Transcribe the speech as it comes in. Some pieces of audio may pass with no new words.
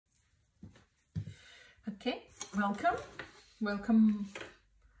Okay, welcome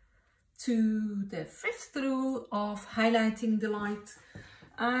to the fifth rule of highlighting the light.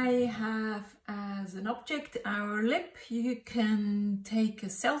 I have as an object our lip. You can take a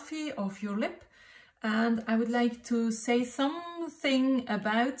selfie of your lip, and I would like to say something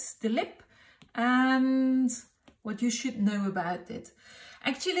about the lip and what you should know about it.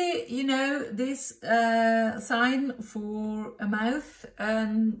 Actually, you know, this sign for a mouth,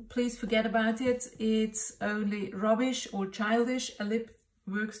 and please forget about it. It's only rubbish or childish. A lip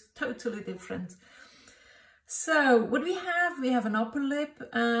works totally different. So what we have an upper lip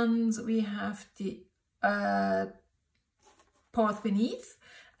and we have the part beneath.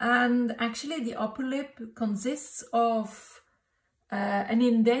 And actually the upper lip consists of an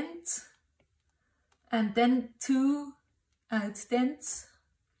indent and then two outdents.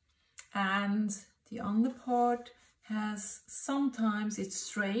 And the under part has, sometimes it's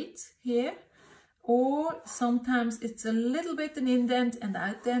straight here, or sometimes it's a little bit an indent and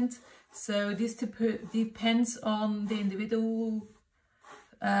outdent. So this depends on the individual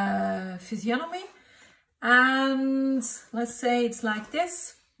physiognomy. And let's say it's like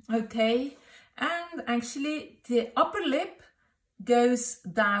this, okay. And actually the upper lip goes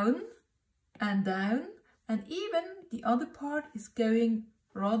down, and even the other part is going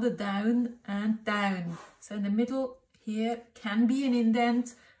rather down and down. So in the middle here can be an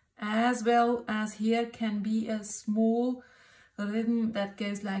indent, as well as here can be a small rhythm that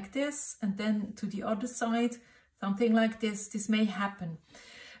goes like this, and then to the other side something like this. This may happen.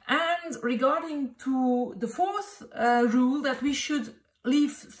 And regarding to the fourth rule, that we should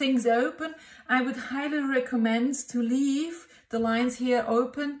leave things open, I would highly recommend to leave the lines here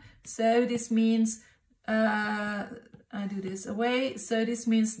open. So this means I do this away. So this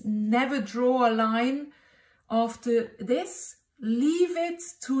means never draw a line after this. Leave it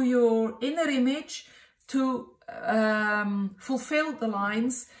to your inner image to fulfill the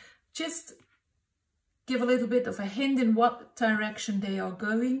lines. Just give a little bit of a hint in what direction they are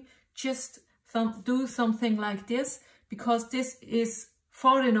going. Just do something like this, because this is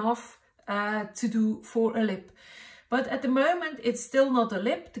far enough to do for a lip. But at the moment it's still not a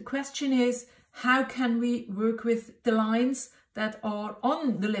lip. The question is, how can we work with the lines that are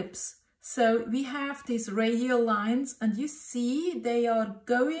on the lips? So we have these radial lines, and you see they are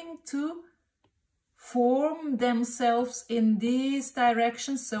going to form themselves in these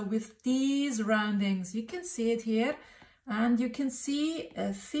directions. So with these roundings, you can see it here, and you can see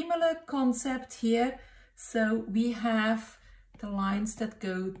a similar concept here. So we have the lines that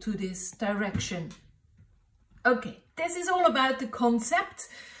go to this direction. Okay, this is all about the concept.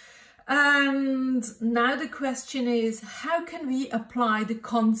 And now the question is, how can we apply the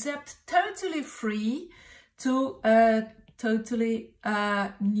concept totally free to a totally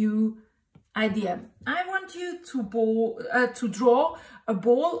new idea? I want you to draw a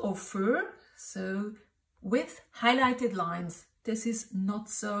ball of fur, so with highlighted lines. This is not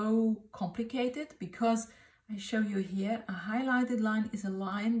so complicated, because I show you here a highlighted line is a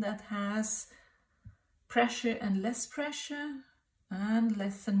line that has pressure and less pressure, and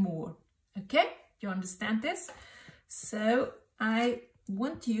less and more. Okay, you understand this? So I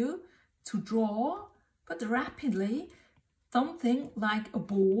want you to draw, but rapidly, something like a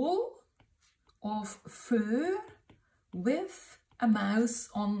ball of fur with a mouse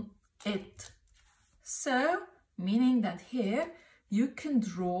on it. So, meaning that here you can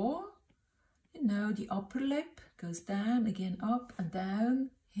draw, you know, the upper lip goes down, again up and down.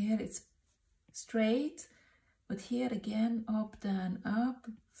 Here it's straight, but here again up, down, up,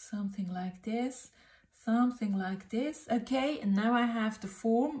 something like this, something like this. Okay, and now I have the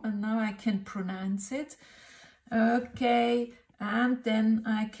form, and now I can pronounce it. Okay, and then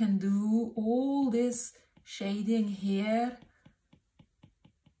I can do all this shading here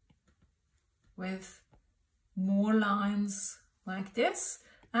with more lines like this.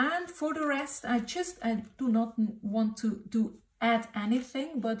 And for the rest, I do not want to add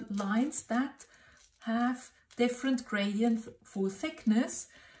anything but lines that have different gradients for thickness,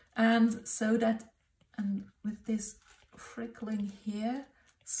 and so that, and with this frickling here,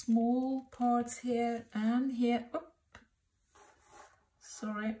 small parts here and here,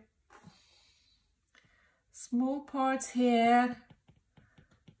 small parts here,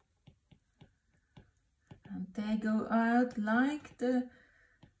 and they go out like the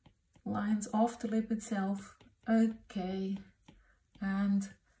lines of the lip itself. Okay, and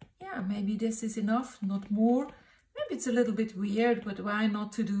yeah, maybe this is enough, not more. Maybe it's a little bit weird, but why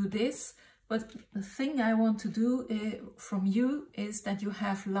not to do this? But the thing I want to do from you is that you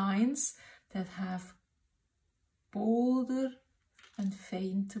have lines that have bolder and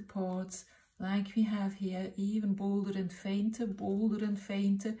fainter parts like we have here, even bolder and fainter, bolder and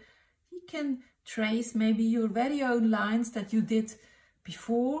fainter. You can trace maybe your very own lines that you did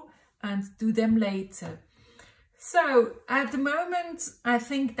before and do them later. So at the moment, I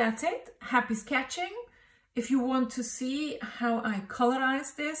think that's it. Happy sketching. If you want to see how I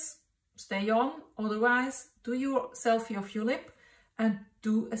colorize this, stay on. Otherwise, do your selfie of your lip and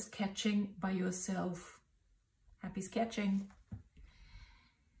do a sketching by yourself. Happy sketching.